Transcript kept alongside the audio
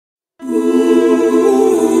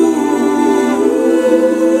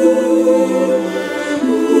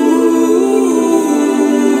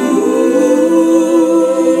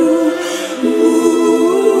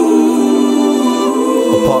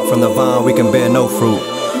bear no fruit.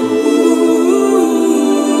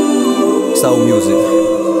 Soul music.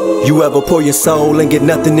 You ever pour your soul and get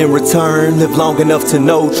nothing in return? Live long enough to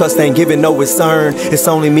know trust ain't giving no concern. It's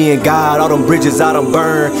only me and God, all them bridges I done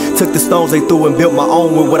burned. Took the stones they threw and built my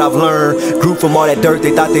own with what I've learned. Grew from all that dirt,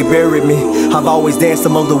 they thought they buried me. I've always danced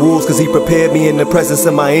among the wolves cause he prepared me in the presence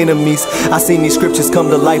of my enemies. I seen these scriptures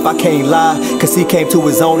come to life, I can't lie, cause he came to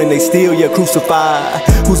his own and they still yet crucified.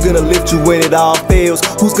 Who's gonna lift you when it all fails?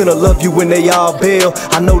 Who's gonna love you when they all bail?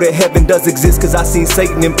 I know that heaven does exist cause I seen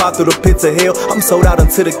Satan and pop through the pits of hell. I'm sold out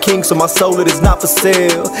unto the king, so my soul it is not for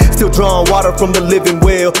sale. Still drawing water from the living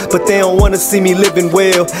well, but they don't wanna see me living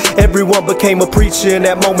well. Everyone became a preacher in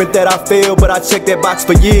that moment that I failed, but I checked that box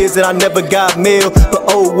for years and I never got mail. But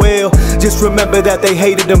oh well, just remember that they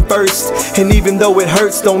hated them first. And even though it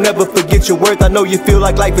hurts, don't ever forget your worth. I know you feel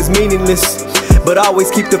like life is meaningless, but always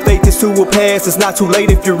keep the faith, this too will pass. It's not too late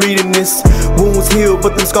if you're reading this. Wounds heal,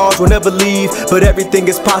 but them scars will never leave. But everything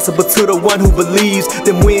is possible to the one who believes.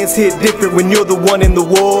 Them winds hit different when you're the one in the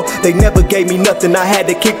war. They never gave me nothing, I had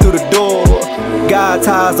to kick through the door. God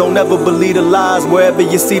ties, don't ever believe the lies. Wherever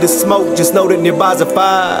you see the smoke, just know that nearby's a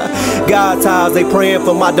fire. God ties, they praying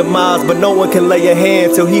for my demise, but no one can lay a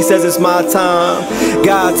hand till he says it's my time.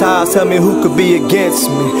 God ties, tell me who could be against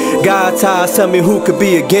me. God ties, tell me who could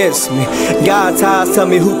be against me. God ties, tell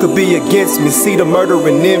me who could be against me. See the murder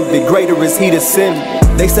and envy, greater is he to send me.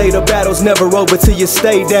 They say the battle's never over till you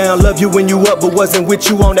stay down. Love you when you up, but wasn't with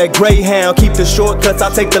you on that Greyhound. Keep the shortcuts,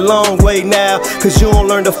 I'll take the long way now, cause you don't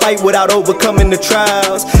learn to fight without overcoming the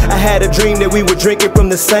trials. I had a dream that we were drinking from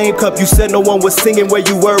the same cup. You said no one was singing where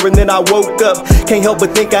you were, and then I woke up. Can't help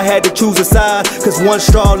but think I had to choose a side, cause one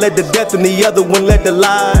straw led to death and the other one led to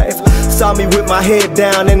life. Saw me with my head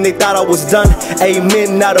down and they thought I was done.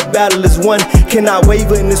 Amen, now the battle is won. Can I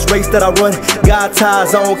waver in this race that I run? God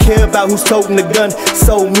ties, I don't care about who's toting the gun.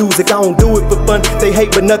 Soul music, I don't do it for fun. They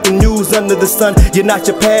hate but nothing news under the sun. You're not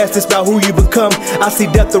your past, it's about who you become. I see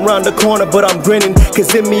death around the corner but I'm grinning,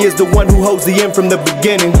 cause in me is the one who holds the end from the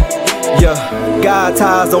beginning. Yeah, God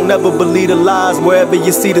ties, don't ever believe the lies. Wherever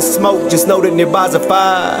you see the smoke, just know that nearby's a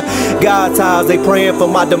fire. God ties, they praying for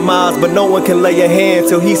my demise, but no one can lay a hand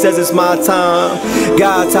till he says it's my time.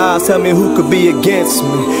 God ties, tell me who could be against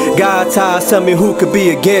me. God ties, tell me who could be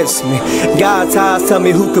against me. God ties, tell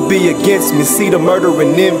me who could be against me. See the murder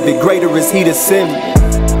and envy, greater is he to send me.